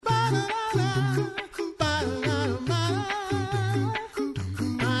You're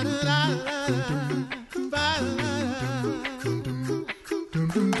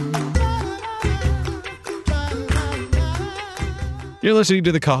listening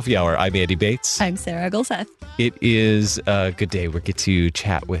to The Coffee Hour. I'm Andy Bates. I'm Sarah Gulseth. It is a good day. We get to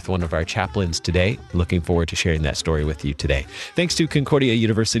chat with one of our chaplains today. Looking forward to sharing that story with you today. Thanks to Concordia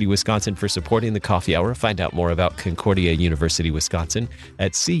University, Wisconsin for supporting The Coffee Hour. Find out more about Concordia University, Wisconsin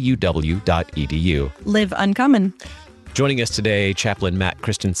at cuw.edu. Live uncommon. Joining us today, Chaplain Matt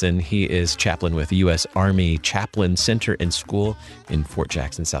Christensen. He is chaplain with the US Army Chaplain Center and School in Fort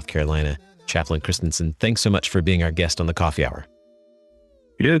Jackson, South Carolina. Chaplain Christensen, thanks so much for being our guest on The Coffee Hour.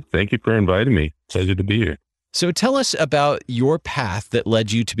 Yeah, thank you for inviting me. Pleasure to be here. So tell us about your path that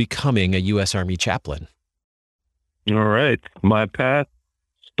led you to becoming a U.S. Army chaplain. All right. My path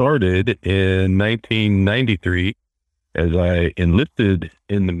started in 1993 as I enlisted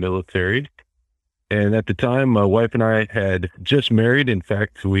in the military. And at the time, my wife and I had just married. In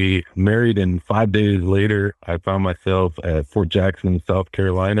fact, we married, and 5 days later, I found myself at Fort Jackson, South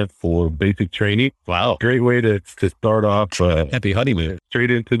Carolina for basic training. Wow. Great way to start off. Happy honeymoon.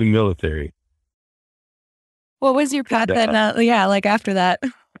 Straight into the military. What was your path then? Like after that?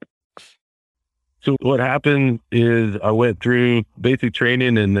 So what happened is I went through basic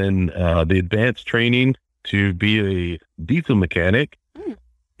training and then the advanced training to be a diesel mechanic.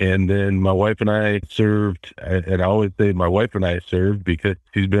 And then my wife and I served, and I always say my wife and I served because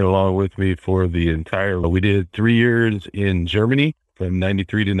she's been along with me for the we did 3 years in Germany from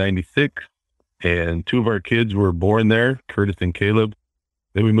 93 to 96. And 2 of our kids were born there, Curtis and Caleb.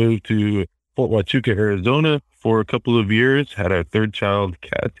 Then we moved to Fort Huachuca, Arizona for a couple of years, had our 3rd child,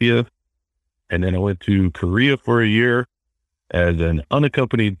 Cassia. And then I went to Korea for a year as an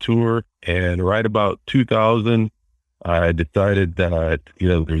unaccompanied tour. And right about 2000, I decided that,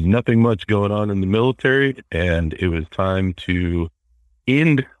 there's nothing much going on in the military, and it was time to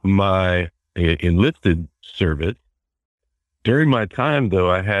end my enlisted service. During my time, though,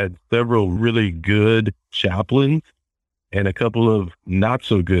 I had several really good chaplains and a couple of not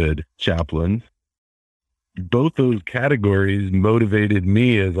so good chaplains. Both those categories motivated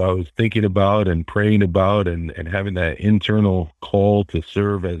me as I was thinking about and praying about and having that internal call to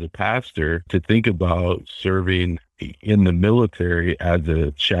serve as a pastor, to think about serving in the military as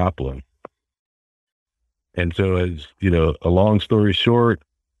a chaplain. And so as, a long story short,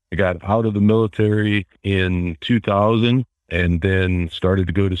 I got out of the military in 2000 and then started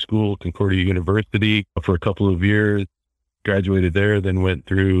to go to school, Concordia University, for a couple of years, graduated there, then went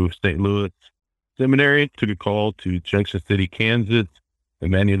through St. Louis Seminary, took a call to Junction City, Kansas,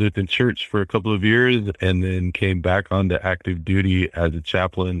 Emmanuel Lutheran Church for a couple of years, and then came back onto active duty as a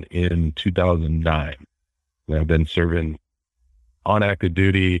chaplain in 2009. And I've been serving on active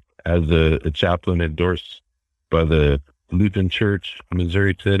duty as a chaplain endorsed by the Lutheran Church,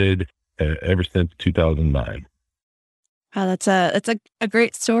 Missouri Synod, ever since 2009. Wow, that's a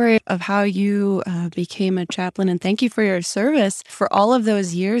great story of how you became a chaplain, and thank you for your service for all of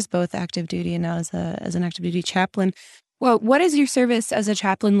those years, both active duty and now as an active duty chaplain. Well, what has your service as a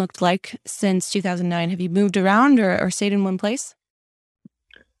chaplain looked like since 2009? Have you moved around or stayed in one place?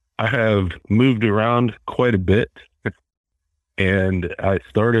 I have moved around quite a bit, and I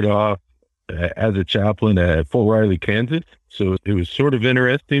started off as a chaplain at Fort Riley, Kansas. So it was sort of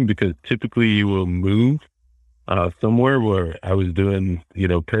interesting because typically you will move somewhere. Where I was doing,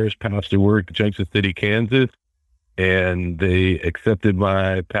 parish pastor work, Junction City, Kansas, and they accepted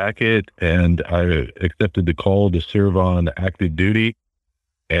my packet, and I accepted the call to serve on active duty.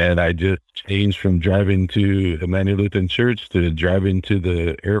 And I just changed from driving to Emmanuel Lutheran Church to driving to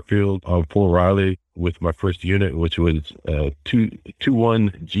the airfield of Fort Riley with my first unit, which was 2-1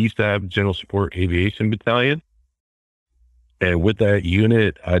 GSAB, General Support Aviation Battalion. And with that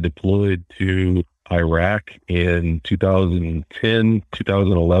unit, I deployed to Iraq in 2010,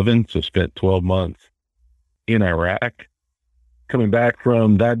 2011, so spent 12 months in Iraq. Coming back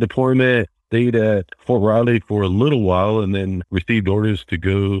from that deployment, stayed at Fort Riley for a little while and then received orders to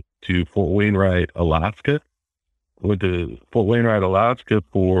go to Fort Wainwright, Alaska. Went to Fort Wainwright, Alaska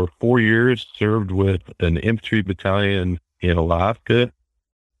for 4 years, served with an infantry battalion in Alaska,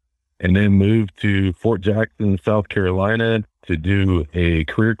 and then moved to Fort Jackson, South Carolina to do a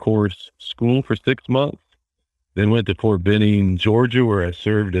career course school for 6 months. Then went to Fort Benning, Georgia, where I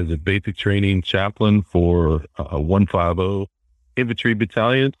served as a basic training chaplain for 150 infantry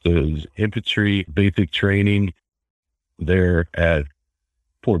battalion. So it was infantry basic training there at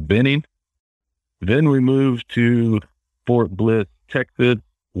Fort Benning. Then we moved to Fort Bliss, Texas,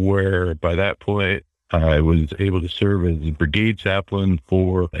 where by that point I was able to serve as a brigade chaplain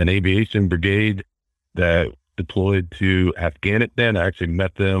for an aviation brigade that deployed to Afghanistan. I actually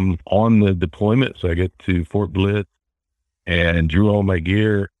met them on the deployment. So I get to Fort Bliss and drew all my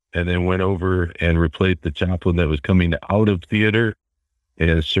gear and then went over and replaced the chaplain that was coming out of theater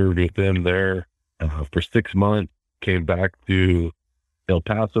and served with them there for 6 months. Came back to El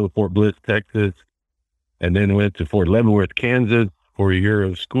Paso, Fort Bliss, Texas, and then went to Fort Leavenworth, Kansas for a year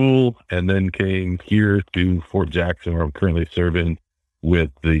of school, and then came here to Fort Jackson, where I'm currently serving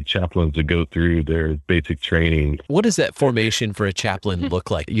with the chaplains that go through their basic training. What does that formation for a chaplain look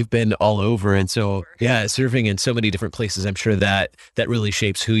like? You've been all over, and so, yeah, serving in so many different places. I'm sure that really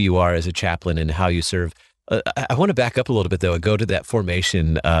shapes who you are as a chaplain and how you serve. I want to back up a little bit, though, and go to that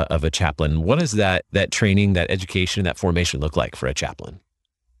formation of a chaplain. What does that training, that education, that formation look like for a chaplain?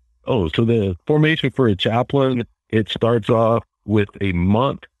 Oh, so the formation for a chaplain, it starts off with a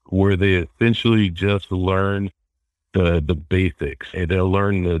month where they essentially just learn the basics. And they'll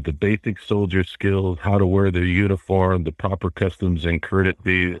learn the basic soldier skills, how to wear their uniform, the proper customs and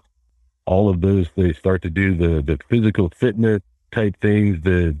courtesies, all of those. They start to do the physical fitness type things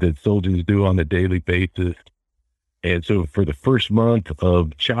that soldiers do on a daily basis. And so for the first month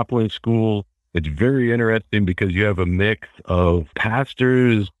of chaplain school, it's very interesting because you have a mix of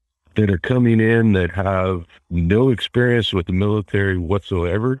pastors that are coming in that have no experience with the military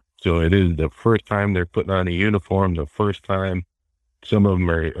whatsoever. So it is the first time they're putting on a uniform, the first time some of them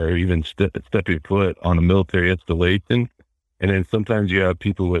are even stepping foot on a military installation. And then sometimes you have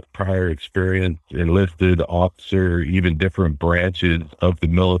people with prior experience, enlisted officer, even different branches of the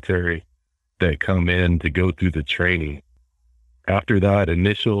military that come in to go through the training. After that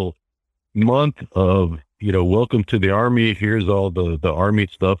initial month of, welcome to the Army, here's all the Army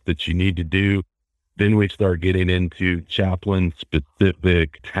stuff that you need to do. Then we start getting into chaplain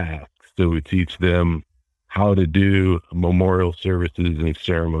specific tasks. So we teach them how to do memorial services and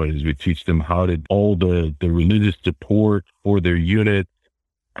ceremonies. We teach them how to all the religious support for their unit,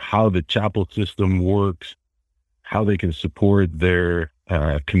 how the chapel system works, how they can support their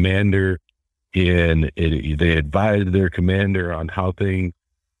commander, and they advise their commander on how things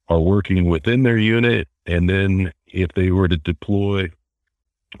are working within their unit. And then if they were to deploy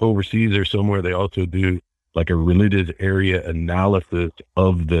overseas or somewhere, they also do like a religious area analysis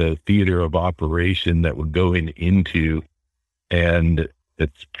of the theater of operation that we're going into. And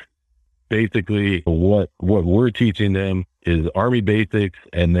it's basically what we're teaching them is Army basics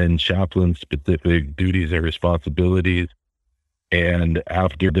and then chaplain specific duties and responsibilities. And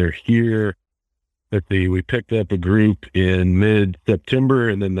after they're here, let's see, we picked up a group in mid-September,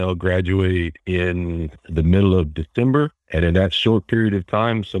 and then they'll graduate in the middle of December. And in that short period of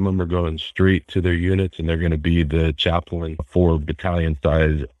time, some of them are going straight to their units, and they're going to be the chaplain for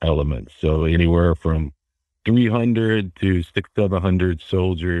battalion-size elements. So anywhere from 300 to 600-700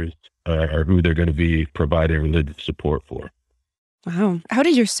 soldiers are who they're going to be providing religious support for. Wow. How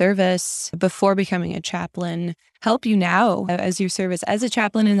did your service before becoming a chaplain help you now as your service as a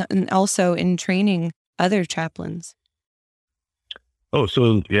chaplain and also in training other chaplains? Oh,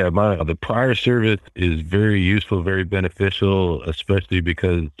 so yeah, the prior service is very useful, very beneficial, especially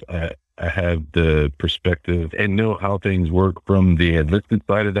because I have the perspective and know how things work from the enlisted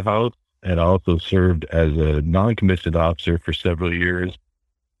side of the house. And I also served as a non-commissioned officer for several years.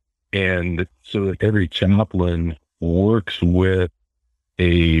 And so every chaplain works with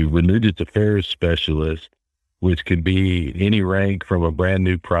a religious affairs specialist, which could be any rank from a brand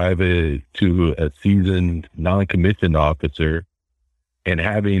new private to a seasoned non-commissioned officer. And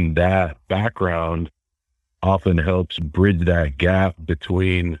having that background often helps bridge that gap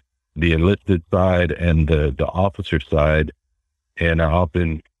between the enlisted side and the officer side. And I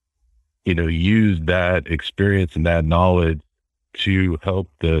often, use that experience and that knowledge to help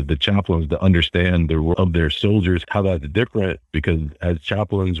the chaplains to understand the role of their soldiers, how that's different, because as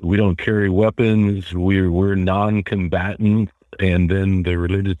chaplains, we don't carry weapons, we're non-combatants, and then the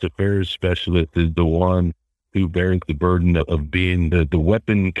religious affairs specialist is the one who bears the burden of being the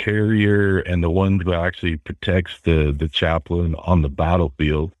weapon carrier and the one who actually protects the chaplain on the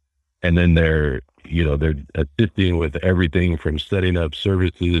battlefield. And then they're assisting with everything from setting up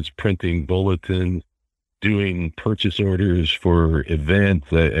services, printing bulletins, doing purchase orders for events.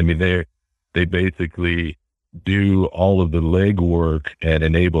 I mean, they basically do all of the legwork and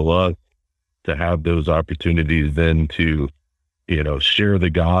enable us to have those opportunities then to, share the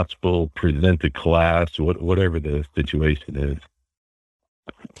gospel, present the class, whatever the situation is.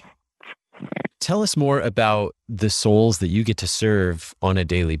 Tell us more about the souls that you get to serve on a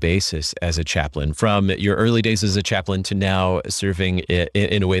daily basis as a chaplain, from your early days as a chaplain to now serving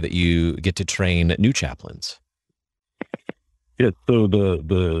in a way that you get to train new chaplains. Yeah, so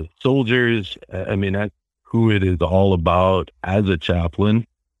the soldiers, I mean, that's who it is all about as a chaplain.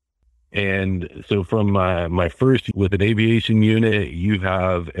 And so from my first with an aviation unit, you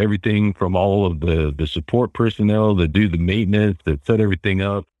have everything from all of the support personnel that do the maintenance, that set everything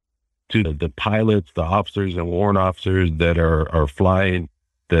up, to the pilots, the officers and warrant officers that are flying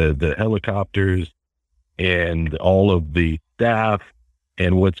the helicopters, and all of the staff.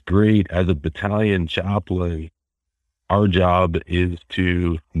 And what's great as a battalion chaplain, our job is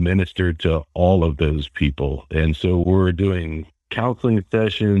to minister to all of those people. And so we're doing counseling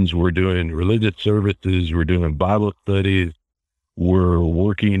sessions, we're doing religious services, we're doing Bible studies, we're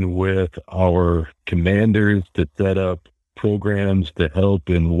working with our commanders to set up programs to help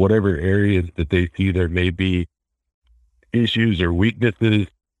in whatever areas that they see there may be issues or weaknesses.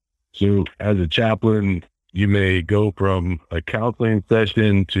 So as a chaplain, you may go from a counseling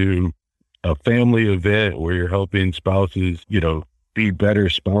session to a family event where you're helping spouses, be better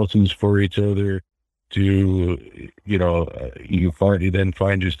spouses for each other, to, you then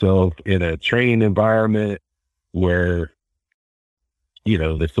find yourself in a training environment where,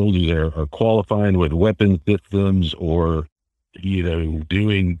 the soldiers are qualifying with weapon systems, or,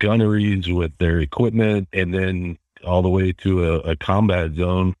 doing gunneries with their equipment, and then all the way to a combat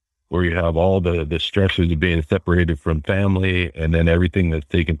zone where you have all the stressors of being separated from family, and then everything that's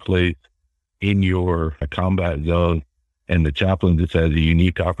taking place in your combat zone. And the chaplain just has a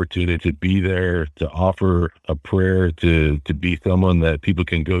unique opportunity to be there, to offer a prayer, to be someone that people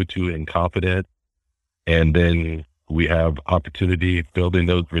can go to in confidence. And then we have opportunity building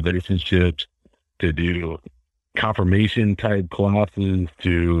those relationships, to do confirmation type classes,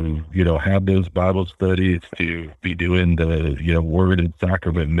 to, have those Bible studies, to be doing the, word and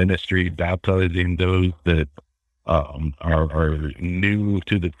sacrament ministry, baptizing those that are new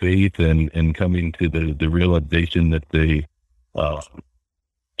to the faith and coming to the realization that they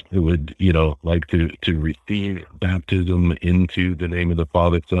would, like to receive baptism into the name of the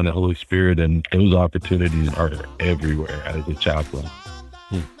Father, Son, and Holy Spirit. And those opportunities are everywhere as a chaplain.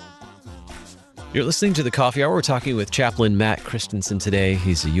 You're listening to The Coffee Hour. We're talking with Chaplain Matt Christensen today.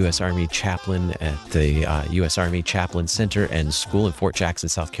 He's a U.S. Army chaplain at the US Army Chaplain Center and School in Fort Jackson,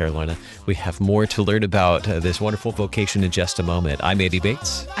 South Carolina. We have more to learn about this wonderful vocation in just a moment. I'm Andy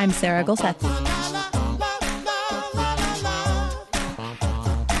Bates. I'm Sarah Golseth.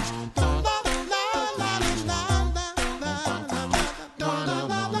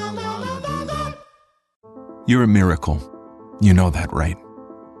 You're a miracle. You know that, right?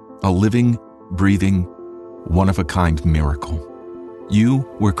 A living, breathing, one-of-a-kind miracle. You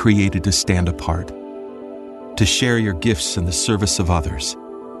were created to stand apart, to share your gifts in the service of others,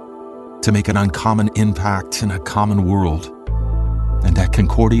 to make an uncommon impact in a common world. And at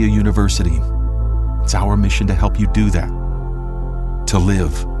Concordia University, it's our mission to help you do that, to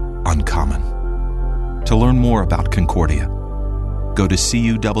live uncommon. To learn more about Concordia, go to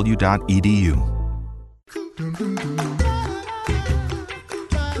cuw.edu.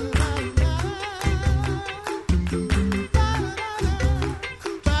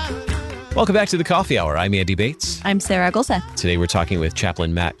 Welcome back to The Coffee Hour. I'm Andy Bates. I'm Sarah Golseth. Today we're talking with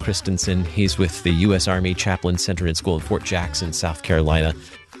Chaplain Matt Christensen. He's with the U.S. Army Chaplain Center and School in Fort Jackson, South Carolina.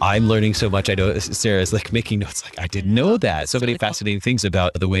 I'm learning so much. I know Sarah's making notes I didn't know that. So many fascinating things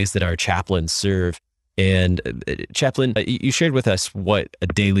about the ways that our chaplains serve. And Chaplain, you shared with us what a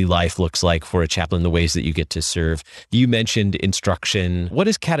daily life looks like for a chaplain, the ways that you get to serve. You mentioned instruction. What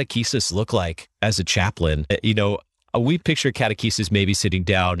does catechesis look like as a chaplain? We picture catechesis maybe sitting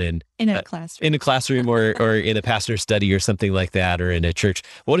down in a classroom or in a pastor's study or something like that, or in a church.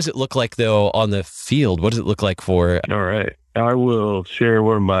 What does it look like, though, on the field? What does it look like for... All right. I will share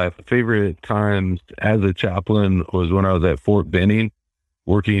one of my favorite times as a chaplain was when I was at Fort Benning,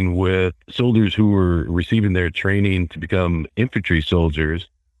 working with soldiers who were receiving their training to become infantry soldiers.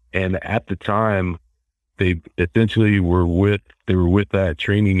 And at the time, they essentially were with that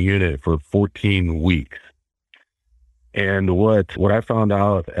training unit for 14 weeks. And what I found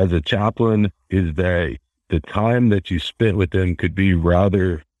out as a chaplain is that the time that you spent with them could be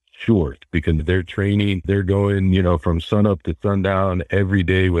rather short, because they're training, they're going, from sunup to sundown every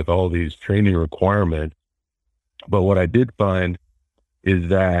day with all these training requirements. But what I did find is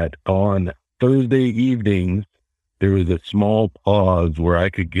that on Thursday evenings, there was a small pause where I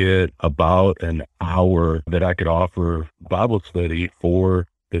could get about an hour that I could offer Bible study for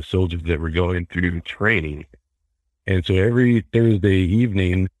the soldiers that were going through training. And so every Thursday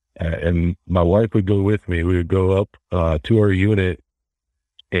evening and my wife would go with me. We would go up to our unit,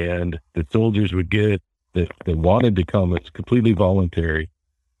 and the soldiers would get that wanted to come. It's completely voluntary,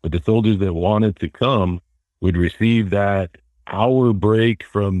 but the soldiers that wanted to come would receive that hour break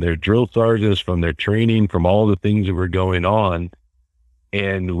from their drill sergeants, from their training, from all the things that were going on.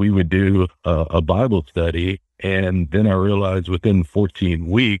 And we would do a Bible study. And then I realized within 14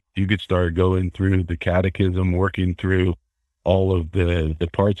 weeks, you could start going through the catechism, working through all of the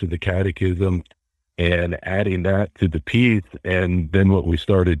parts of the catechism and adding that to the piece. And then what we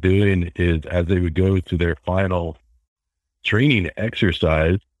started doing is, as they would go to their final training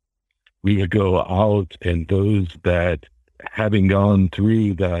exercise, we would go out, and those that, having gone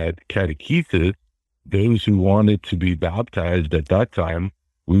through that catechesis, those who wanted to be baptized at that time,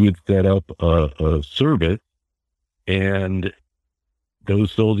 we would set up a service, and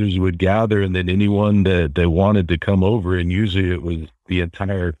those soldiers would gather, and then anyone that they wanted to come over, and usually it was the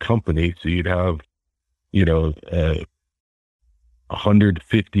entire company. So you'd have,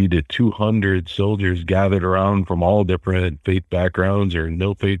 150 to 200 soldiers gathered around from all different faith backgrounds or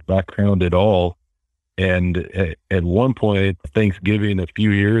no faith background at all. And at one point, Thanksgiving a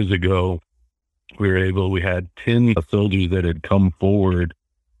few years ago, we had 10 soldiers that had come forward,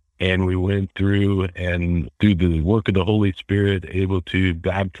 and we went through, and through the work of the Holy Spirit, able to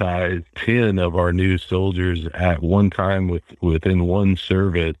baptize 10 of our new soldiers at one time within one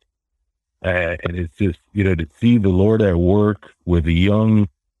service. And it's just, to see the Lord at work with the young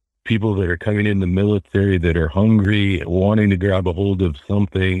people that are coming in the military, that are hungry, wanting to grab a hold of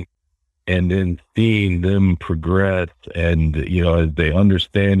something, and then seeing them progress and, as they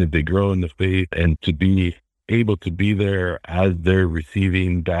understand, as they grow in the faith, and to be able to be there as they're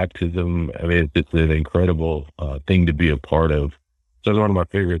receiving baptism. I mean, it's just an incredible thing to be a part of. So it's one of my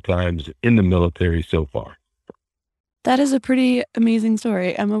favorite times in the military so far. That is a pretty amazing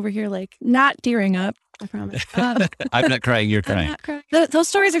story. I'm over here not tearing up, I promise. I'm not crying, you're crying. I'm not crying. Those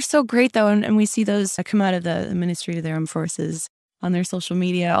stories are so great, though, and we see those come out of the Ministry to the Armed Forces on their social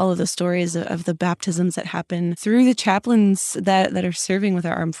media, all of the stories of the baptisms that happen through the chaplains that are serving with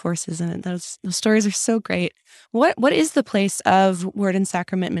our armed forces. And those stories are so great. What is the place of Word and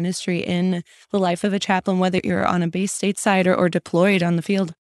Sacrament ministry in the life of a chaplain, whether you're on a base stateside or deployed on the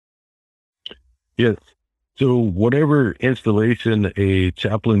field? Yes. So whatever installation a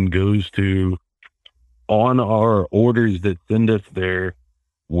chaplain goes to, on our orders that send us there,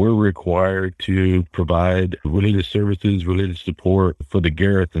 we're required to provide religious services, religious support for the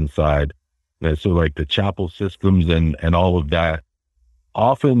garrison side. And so like the chapel systems and all of that.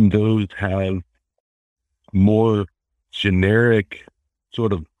 Often those have more generic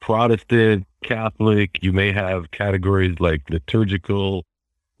sort of Protestant, Catholic. You may have categories like liturgical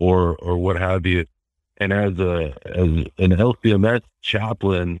or what have you. And as an LCMS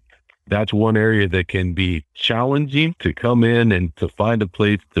chaplain, that's one area that can be challenging to come in and to find a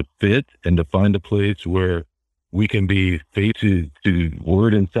place to fit, and to find a place where we can be faithful to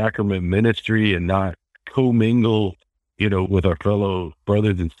Word and Sacrament ministry and not commingle, with our fellow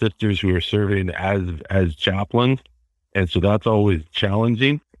brothers and sisters who are serving as chaplains. And so that's always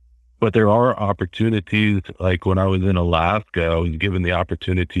challenging. But there are opportunities, like when I was in Alaska, I was given the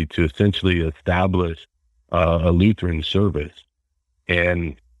opportunity to essentially establish a Lutheran service.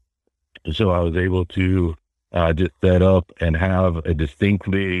 And so I was able to just set up and have a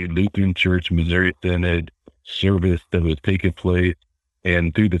distinctly Lutheran Church Missouri Synod service that was taking place.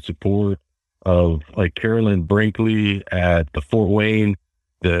 And through the support of like Carolyn Brinkley at the Fort Wayne,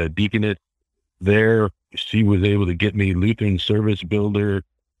 the deaconess there, she was able to get me Lutheran Service Builder,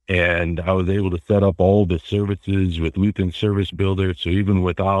 and I was able to set up all the services with Lutheran Service Builder. So even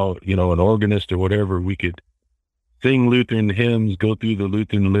without, an organist or whatever, we could sing Lutheran hymns, go through the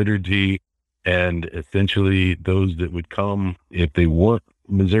Lutheran liturgy, and essentially those that would come, if they weren't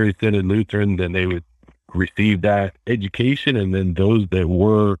Missouri Synod Lutheran, then they would receive that education. And then those that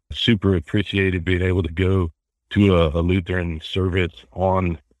were, super appreciated being able to go to a Lutheran service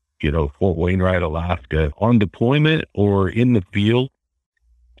on, Fort Wainwright, Alaska. On deployment or in the field,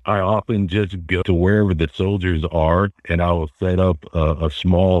 I often just go to wherever the soldiers are, and I will set up a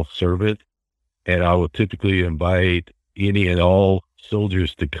small service, and I will typically invite any and all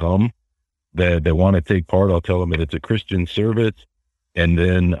soldiers to come that want to take part. I'll tell them that it's a Christian service, and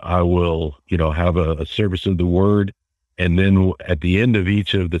then I will, have a service of the Word. And then at the end of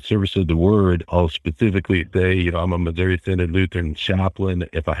each of the service of the Word, I'll specifically say, I'm a Missouri Synod Lutheran chaplain.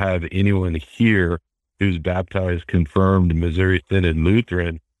 If I have anyone here who's baptized, confirmed Missouri Synod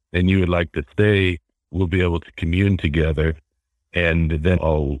Lutheran, and you would like to stay, we'll be able to commune together. And then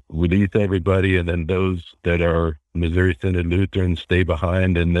I'll release everybody, and then those that are Missouri Synod Lutheran stay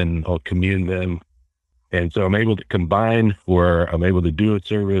behind, and then I'll commune them. And so I'm able to combine, where I'm able to do a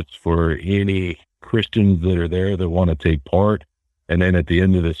service for any Christians that are there that want to take part. And then at the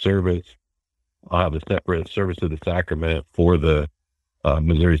end of the service, I'll have a separate service of the sacrament for the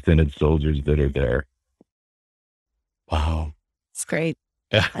Missouri Synod soldiers that are there. Wow. It's great.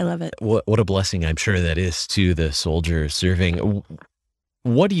 I love it. What a blessing I'm sure that is to the soldiers serving.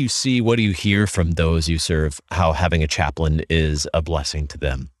 What do you see, what do you hear from those you serve, how having a chaplain is a blessing to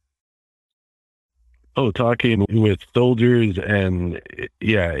them? Oh, talking with soldiers, and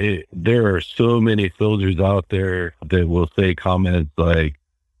there are so many soldiers out there that will say comments like,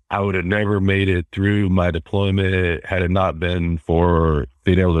 I would have never made it through my deployment had it not been for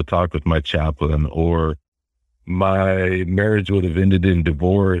being able to talk with my chaplain, or my marriage would have ended in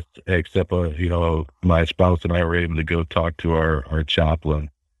divorce, except, my spouse and I were able to go talk to our chaplain.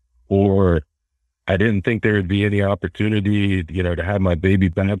 Or I didn't think there would be any opportunity, to have my baby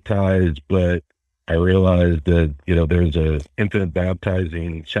baptized, but I realized that, there's a infant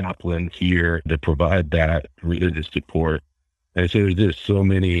baptizing chaplain here to provide that religious support. And so there's just so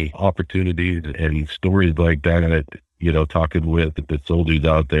many opportunities and stories like that, talking with the soldiers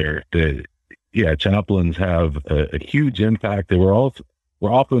out there that, chaplains have a huge impact. We're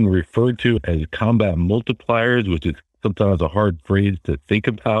often referred to as combat multipliers, which is sometimes a hard phrase to think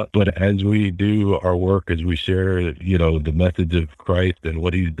about. But as we do our work, as we share, the message of Christ and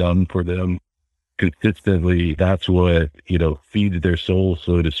what he's done for them consistently, that's what, feeds their soul,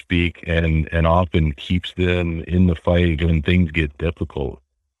 so to speak, and often keeps them in the fight when things get difficult.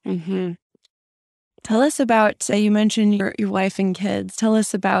 Mm-hmm. Tell us about, you mentioned your wife and kids. Tell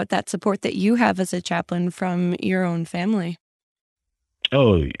us about that support that you have as a chaplain from your own family.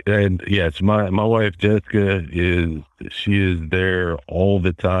 Oh, and yes, my wife, Jessica, she is there all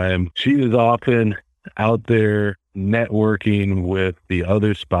the time. She is often out there networking with the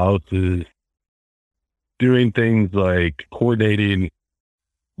other spouses, doing things like coordinating.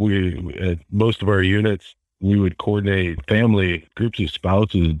 At most of our units, we would coordinate family groups of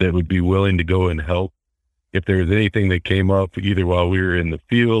spouses that would be willing to go and help if there was anything that came up, either while we were in the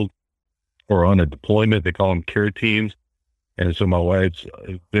field or on a deployment. They call them care teams. And so my wife's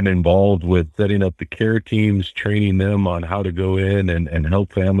been involved with setting up the care teams, training them on how to go in and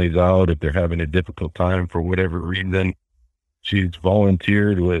help families out if they're having a difficult time for whatever reason. She's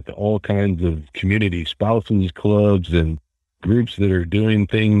volunteered with all kinds of community spouses clubs and groups that are doing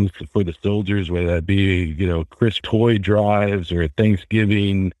things for the soldiers, whether that be, crisp toy drives or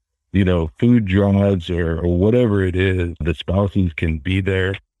Thanksgiving, food drives or whatever it is. The spouses can be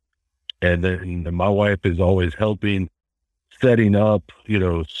there. And then my wife is always helping setting up,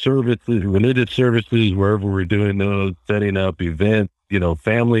 services, religious services, wherever we're doing those, setting up events,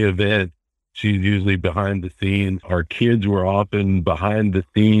 family events. She's usually behind the scenes. Our kids were often behind the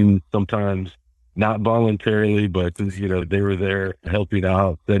scenes, sometimes not voluntarily, but they were there helping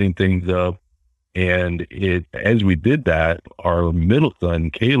out, setting things up. And as we did that, our middle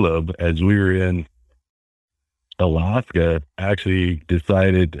son, Caleb, as we were in Alaska, actually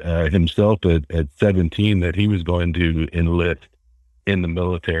decided himself at 17 that he was going to enlist in the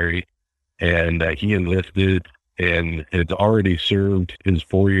military. And he enlisted and had already served his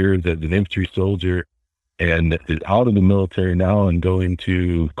 4 years as an infantry soldier and is out of the military now and going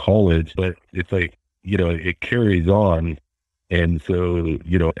to college. But it's like, it carries on. And so,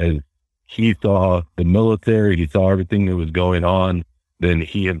 as he saw the military, he saw everything that was going on, then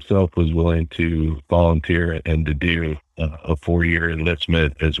he himself was willing to volunteer and to do a 4-year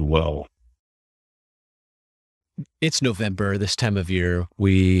enlistment as well. It's November, this time of year.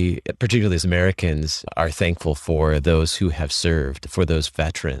 We, particularly as Americans, are thankful for those who have served, for those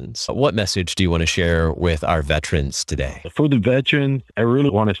veterans. What message do you want to share with our veterans today? For the veterans, I really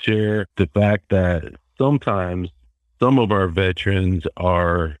want to share the fact that sometimes some of our veterans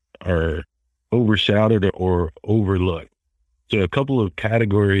are overshadowed or overlooked. So a couple of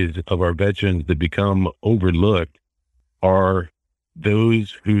categories of our veterans that become overlooked are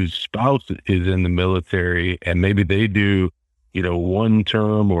those whose spouse is in the military and maybe they do, one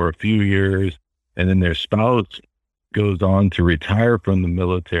term or a few years, and then their spouse goes on to retire from the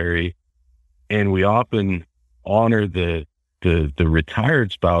military. And we often honor the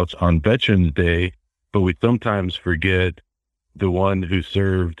retired spouse on Veterans Day, but we sometimes forget the one who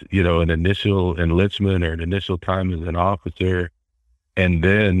served, an initial enlistment or an initial time as an officer, and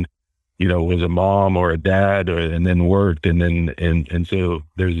then, was a mom or a dad and then worked. And so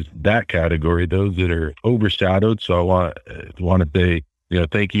there's that category, those that are overshadowed. So I want to say,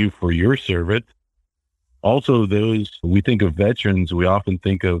 thank you for your service. Also, we think of veterans, we often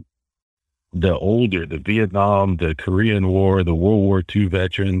think of the Vietnam, the Korean War, the World War II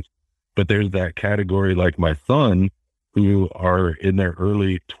veterans. But there's that category like my son who are in their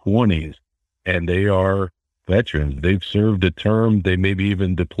early 20s, and they are veterans. They've served a term. They maybe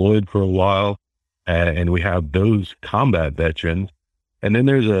even deployed for a while. And we have those combat veterans. And then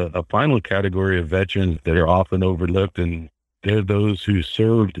there's a final category of veterans that are often overlooked, and they're those who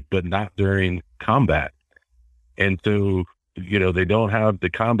served but not during combat. And so, they don't have the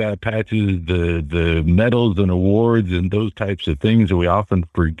combat patches, the medals and awards and those types of things. And we often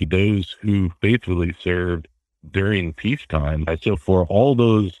forget those who faithfully served during peacetime. So for all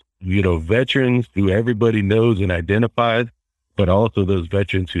those, veterans who everybody knows and identifies, but also those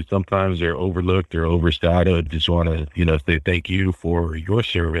veterans who sometimes are overlooked or overshadowed, just want to, say thank you for your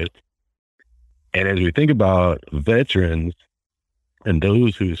service. And as we think about veterans and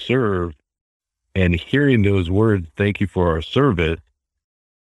those who serve, and hearing those words, thank you for our service,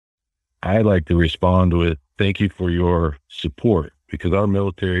 I like to respond with, thank you for your support, because our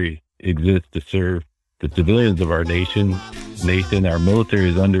military exists to serve the civilians of our nation. Our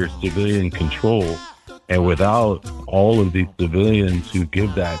military is under civilian control. And without all of these civilians who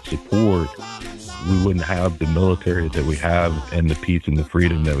give that support, we wouldn't have the military that we have and the peace and the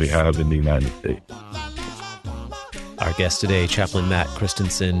freedom that we have in the United States. Our guest today, Chaplain Matt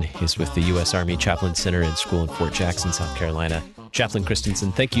Christensen, is with the US Army Chaplain Center and School in Fort Jackson, South Carolina. Chaplain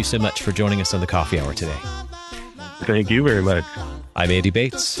Christensen, thank you so much for joining us on the Coffee Hour today. Thank you very much. I'm Andy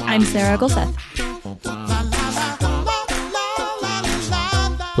Bates. I'm Sarah Golseth.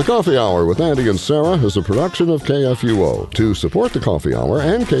 The Coffee Hour with Andy and Sarah is a production of KFUO. To support the Coffee Hour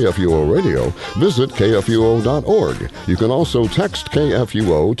and KFUO Radio, visit KFUO.org. You can also text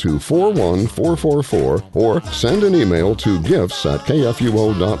KFUO to 41444 or send an email to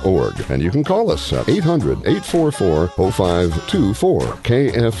gifts@KFUO.org. And you can call us at 800-844-0524.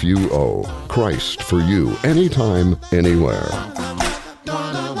 KFUO. Christ for you, anytime, anywhere.